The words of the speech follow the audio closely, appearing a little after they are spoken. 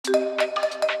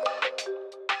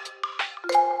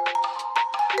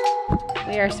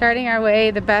We are starting our way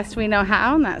the best we know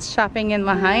how, and that's shopping in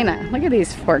Lahaina. Look at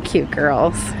these 4 cute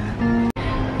girls.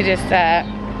 We just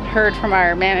heard from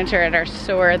our manager at our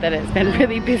store that it's been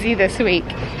really busy this week.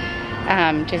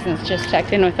 Jason's just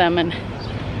checked in with them and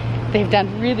they've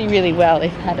done really, really well.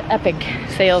 They've had epic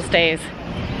sales days.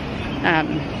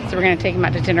 So we're gonna take them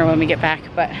out to dinner when we get back,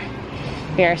 but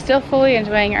we are still fully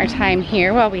enjoying our time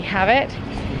here while we have it.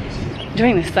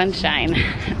 Enjoying the sunshine.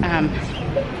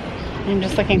 I'm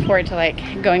just looking forward to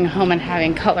like going home and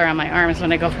having color on my arms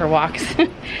when I go for walks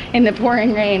in the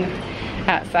pouring rain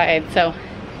outside. So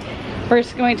we're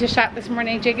just going to shop this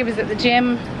morning. Jacob is at the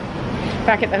gym,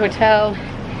 back at the hotel.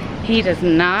 He does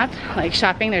not like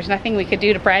shopping. There's nothing we could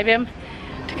do to bribe him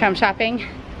to come shopping.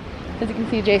 As you can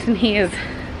see, Jason, he is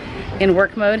in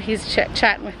work mode. He's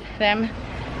chatting with them,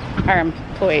 our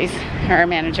employees, our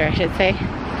manager, I should say,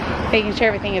 making sure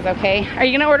everything is okay. Are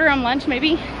you gonna order him lunch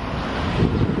maybe?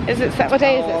 What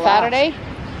day is it? Saturday?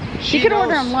 She could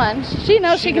order him lunch. She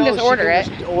knows she can just order it.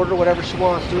 Just order whatever she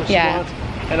wants, do what she wants,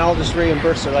 and I'll just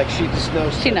reimburse her. Like she just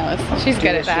knows. She knows. She's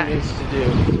good at that. She needs to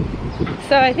do.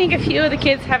 So I think a few of the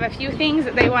kids have a few things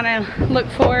that they want to look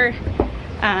for.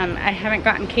 I haven't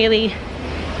gotten Kaylee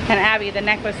and Abby the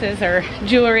necklaces or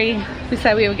jewelry. We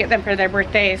said we would get them for their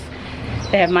birthdays.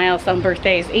 They have milestone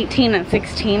birthdays, 18 and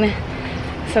 16.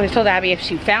 So we told Abby if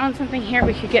she found something here,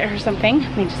 we could get her something.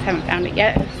 We just haven't found it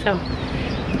yet. So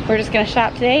we're just gonna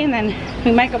shop today and then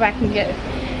we might go back and get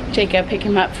Jacob, pick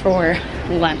him up for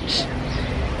lunch.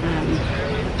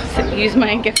 Use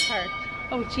my gift card.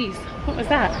 Oh geez, what was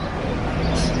that?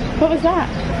 What was that?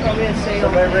 Probably a sale.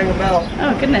 Somebody ring a bell.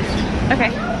 Oh goodness.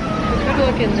 Okay. Take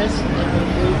a look in this.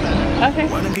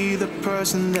 Okay. Wanna be the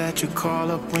person that you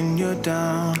call up when you're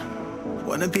down.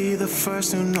 Wanna be the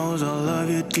first who knows all of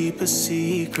your deepest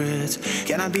secrets.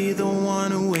 Can I be the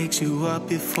one who wakes you up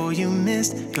before you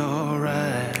missed your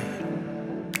ride?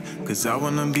 Cause I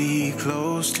wanna be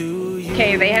close to you.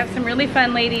 Okay, they have some really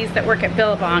fun ladies that work at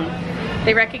Billabong.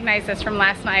 They recognized us from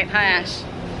last night. Hi Ash.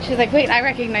 She's like, wait, I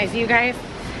recognize you guys.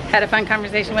 Had a fun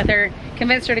conversation with her.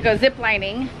 Convinced her to go zip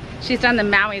lining. She's done the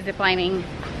Maui zip lining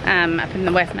up in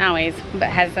the West Maui's, but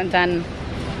hasn't done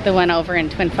the one over in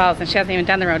Twin Falls, and she hasn't even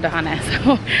done the road to Hana.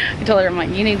 So I told her, I'm like,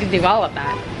 you need to do all of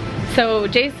that. So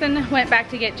Jason went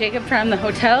back to get Jacob from the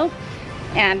hotel,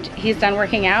 and he's done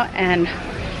working out, and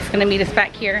he's gonna meet us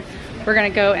back here. We're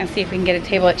gonna go and see if we can get a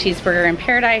table at Cheeseburger in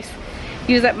Paradise.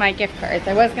 Use up my gift cards.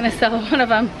 I was gonna sell one of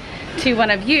them to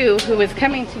one of you who was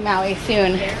coming to Maui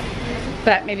soon,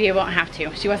 but maybe I won't have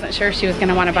to. She wasn't sure if she was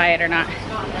gonna wanna buy it or not.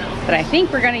 But I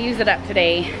think we're gonna use it up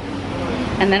today.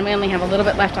 And then we only have a little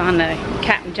bit left on the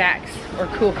Cat and Jack's or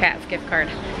Cool Cats gift card.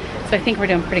 So I think we're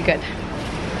doing pretty good.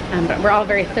 But we're all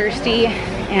very thirsty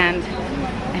and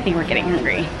I think we're getting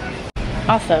hungry.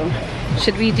 Also,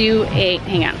 should we do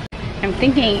hang on. I'm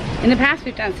thinking, in the past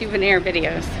we've done souvenir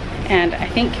videos and I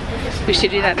think we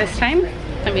should do that this time.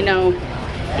 Let me know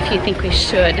if you think we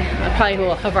should. I probably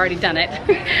will have already done it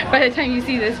by the time you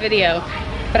see this video.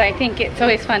 But I think it's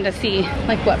always fun to see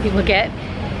like what people get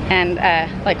and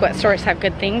like what stores have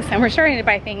good things. And we're starting to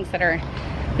buy things that are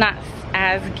not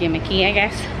as gimmicky, I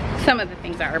guess. Some of the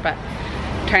things are, but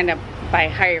I'm trying to buy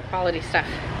higher quality stuff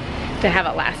to have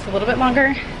it last a little bit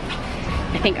longer.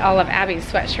 I think all of Abby's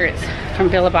sweatshirts from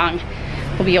Billabong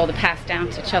will be able to pass down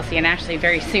to Chelsea and Ashley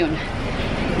very soon,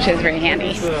 which is very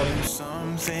handy.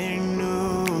 Something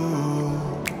new,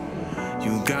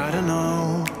 you gotta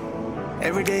know.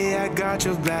 Every day I got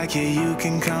your back, yeah, you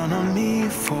can count on me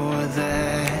for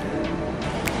that.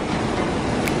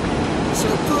 So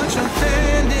put your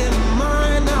hand in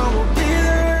mine, I will be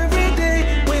there every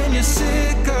day. When you're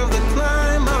sick of the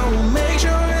climb, I will make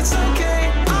sure it's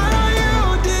okay. I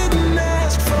know you didn't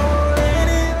ask for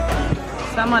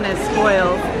any. Someone is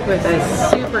spoiled with a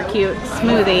super cute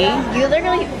smoothie. You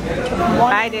literally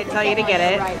I did tell you to get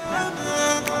it.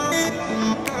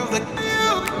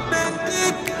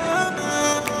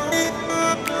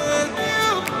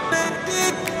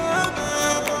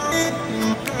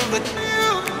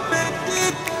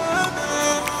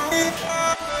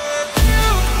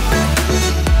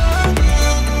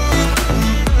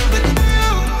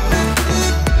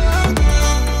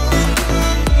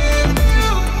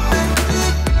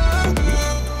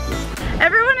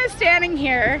 Everyone is standing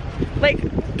here, like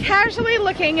casually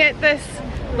looking at this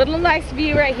little nice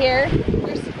view right here.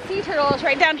 There's sea turtles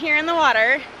right down here in the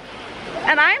water.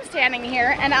 And I'm standing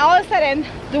here and all of a sudden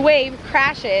the wave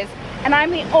crashes and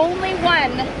I'm the only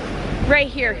one right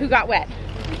here who got wet.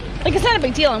 Like it's not a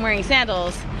big deal, I'm wearing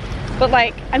sandals, but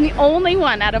like I'm the only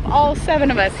one out of all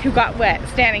 7 of us who got wet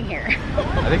standing here.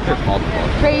 I think there's multiple.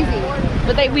 Crazy.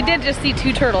 But we did just see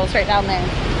 2 turtles right down there.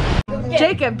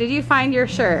 Jacob, did you find your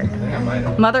shirt?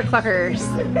 Mother cluckers.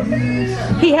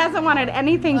 He hasn't wanted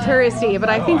anything touristy, but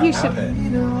I think you should.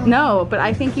 No, but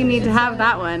I think you need to have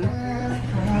that one.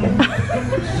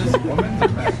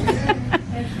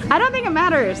 I don't think it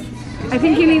matters. I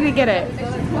think you need to get it.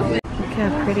 Look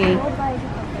how pretty.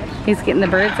 He's getting the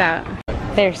birds out.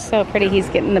 They're so pretty. He's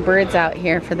getting the birds out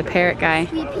here for the parrot guy.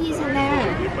 Sweet Pea isn't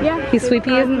there. Yeah. Sweet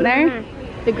Pea isn't there?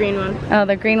 The green one. Oh,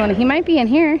 the green one. He might be in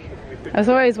here. I was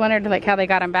always wondered like how they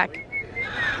got him back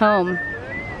home.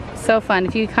 So fun.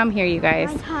 If you come here, you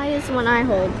guys. My tie is the one I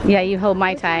hold. Yeah, you hold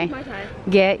my tie. My tie.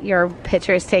 Get your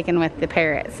pictures taken with the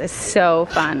parrots. It's so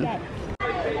fun.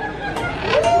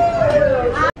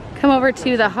 Come over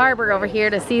to the harbor over here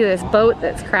to see this boat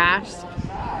that's crashed.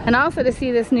 And also to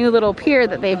see this new little pier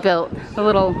that they built. The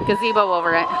little gazebo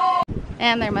over it.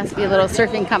 And there must be a little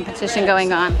surfing competition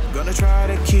going on. Gonna try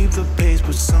to keep the pace,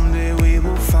 but someday we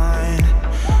will find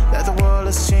that the world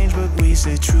has changed, but we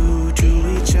stay true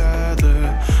to each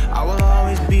other. I will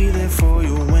always be there for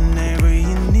you whenever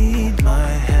you need my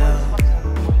help.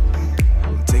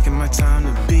 I'm taking my time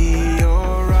to be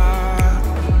your rock.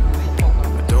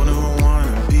 I don't ever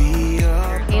wanna be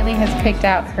your... Haley has picked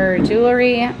out her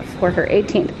jewelry for her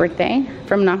 18th birthday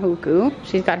from Nahuku.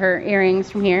 She's got her earrings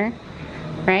from here,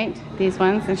 right? These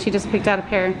ones, and she just picked out a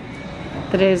pair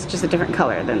that is just a different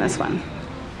color than this one.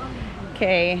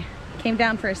 Okay, came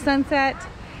down for a sunset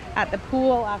at the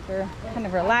pool after kind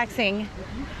of relaxing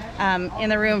in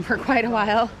the room for quite a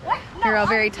while. We were all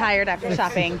very tired after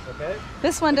shopping.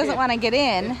 This one doesn't want to get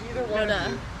in,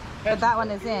 but that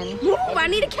one is in. Ooh, I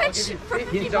need a catch for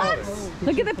 $50.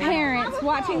 Look at the parents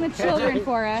watching the children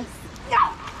for us.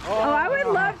 Oh, I would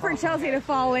love for Chelsea to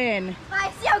fall in.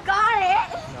 I still got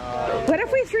it. What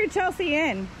if we threw Chelsea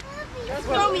in? Just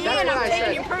throw me in. I'm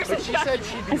taking your purse.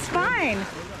 It's fine.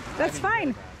 That's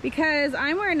fine. Because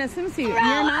I'm wearing a swimsuit. You're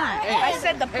not. I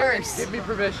said the purse. Give me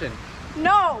permission.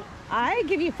 No. I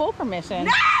give you full permission.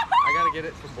 No. I gotta get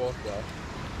it from both though.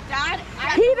 Dad.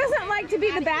 He doesn't like to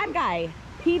be the bad guy.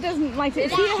 He doesn't like to.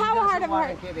 See how hard of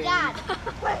heart. Dad.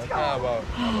 Let's go.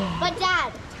 But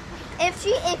Dad, if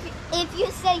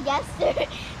you say yes to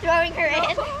throwing her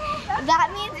in, that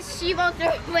means she won't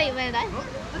throw. Wait,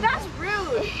 but that's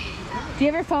rude. Do you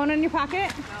have your phone in your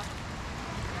pocket?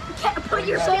 You can't put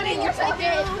your phone in your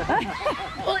pocket.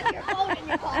 Put your phone in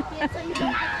your pocket so you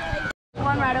don't have to.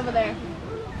 One right over there.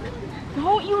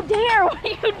 Don't you dare! What are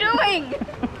you doing?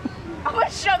 I'm gonna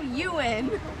shove you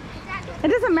in. It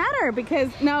doesn't matter because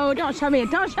no, don't shove me in.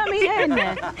 Don't shove me in.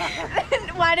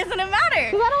 Why doesn't it matter?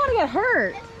 Because I don't want to get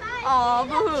hurt. Oh,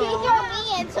 boo. She threw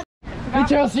me in. So Hey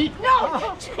Chelsea!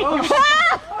 no!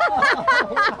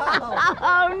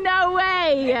 Oh no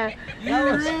way! You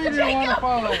really didn't want to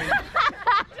follow me.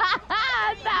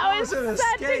 That was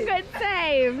such a good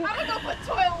save. I'm gonna go put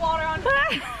toilet water on.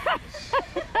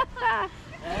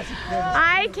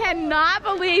 I cannot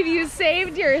believe you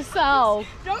saved yourself.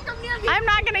 Don't come near me. I'm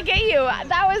not gonna get you.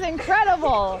 That was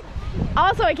incredible.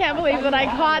 Also, I can't believe that I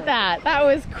caught that. That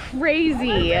was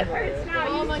crazy.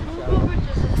 Oh my God.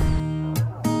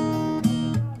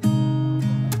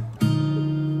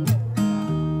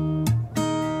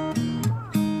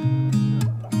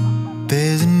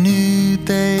 There's a new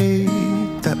day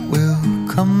that will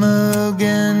come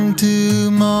again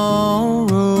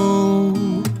tomorrow.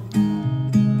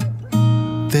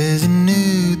 There's a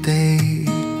new day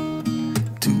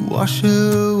to wash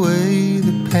away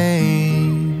the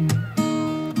pain.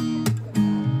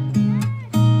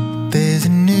 There's a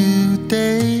new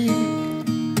day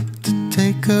to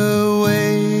take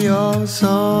away your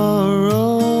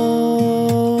sorrow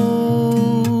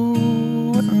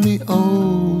and the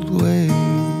old ways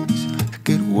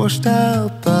get washed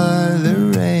out by the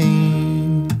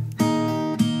rain.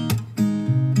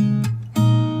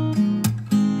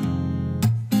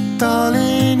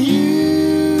 Darling,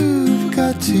 you've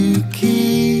got to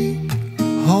keep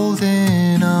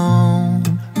holding on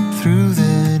through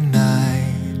the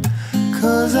night,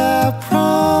 'cause I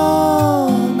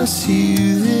promise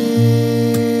you this: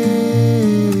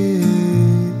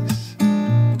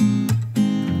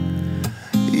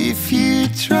 if you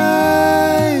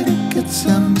try to get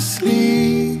some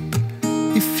sleep,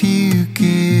 if you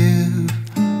give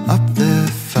up the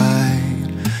fight,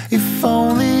 if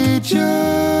only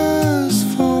just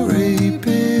for a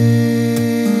bit,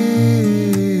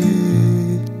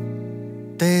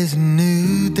 there's a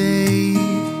new day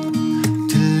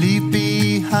to leave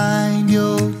behind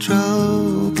your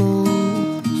troubles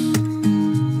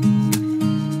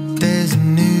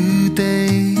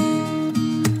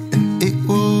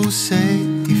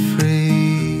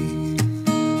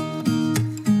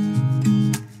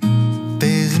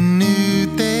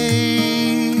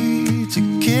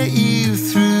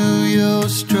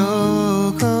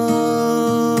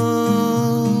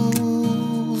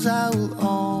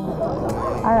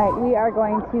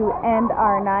to end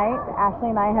our night. Ashley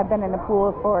and I have been in the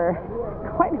pool for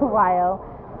quite a while,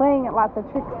 playing lots of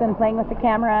tricks and playing with the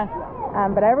camera,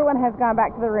 but everyone has gone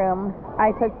back to the room.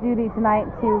 I took duty tonight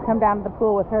to come down to the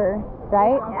pool with her,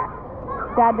 right? Yeah.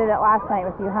 Dad did it last night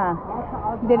with you, huh?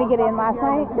 Did he get in last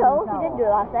night? No, he didn't do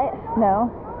it last night. No?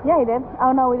 Yeah, he did.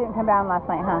 Oh no, we didn't come down last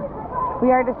night, huh?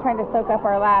 We are just trying to soak up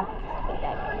our last,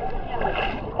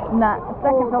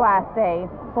 second to last day,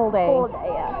 full day. Full day,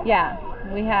 yeah.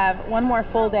 Yeah, we have one more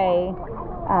full day.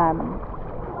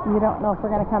 We don't know if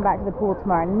we're going to come back to the pool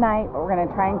tomorrow night, but we're going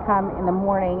to try and come in the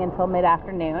morning until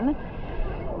mid-afternoon.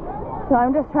 So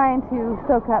I'm just trying to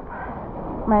soak up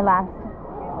my last,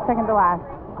 second to last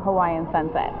Hawaiian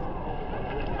sunset.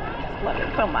 Just love it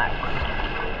so much.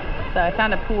 So I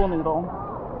found a pool noodle.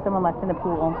 Someone left in the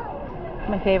pool. It's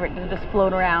my favorite to just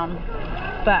float around.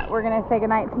 But we're gonna say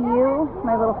goodnight to you,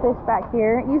 my little fish back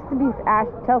here. It used to be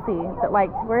Chelsea that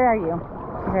liked, where are you?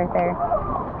 She's right there.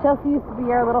 Chelsea used to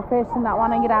be our little fish and not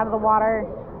wanting to get out of the water,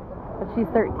 but she's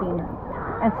 13.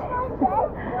 And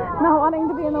she's not wanting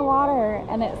to be in the water,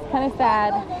 and it's kind of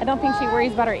sad. I don't think she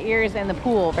worries about her ears in the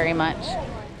pool very much.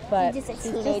 But She's just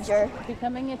a teenager. Just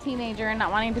becoming a teenager and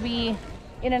not wanting to be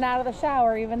in and out of the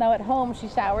shower, even though at home she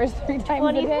showers 3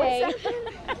 times a day.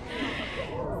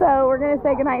 So we're gonna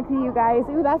say goodnight to you guys.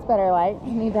 Ooh, that's better light.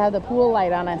 We need to have the pool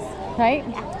light on us, right?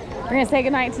 Yeah. We're gonna say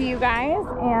goodnight to you guys,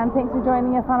 and thanks for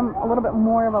joining us on a little bit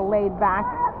more of a laid-back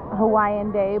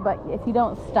Hawaiian day. But if you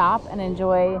don't stop and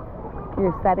enjoy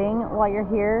your setting while you're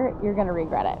here, you're gonna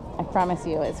regret it. I promise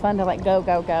you. It's fun to like go,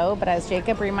 go, go. But as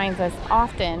Jacob reminds us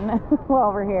often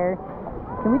while we're here,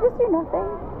 can we just do nothing?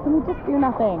 Can we just do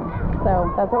nothing?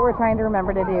 So that's what we're trying to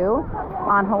remember to do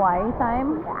on Hawaii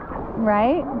time,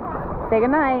 right? Say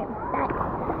goodnight.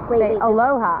 Say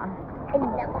aloha.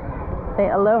 Say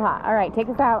aloha. All right, take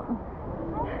us out.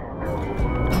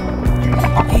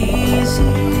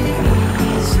 Easy.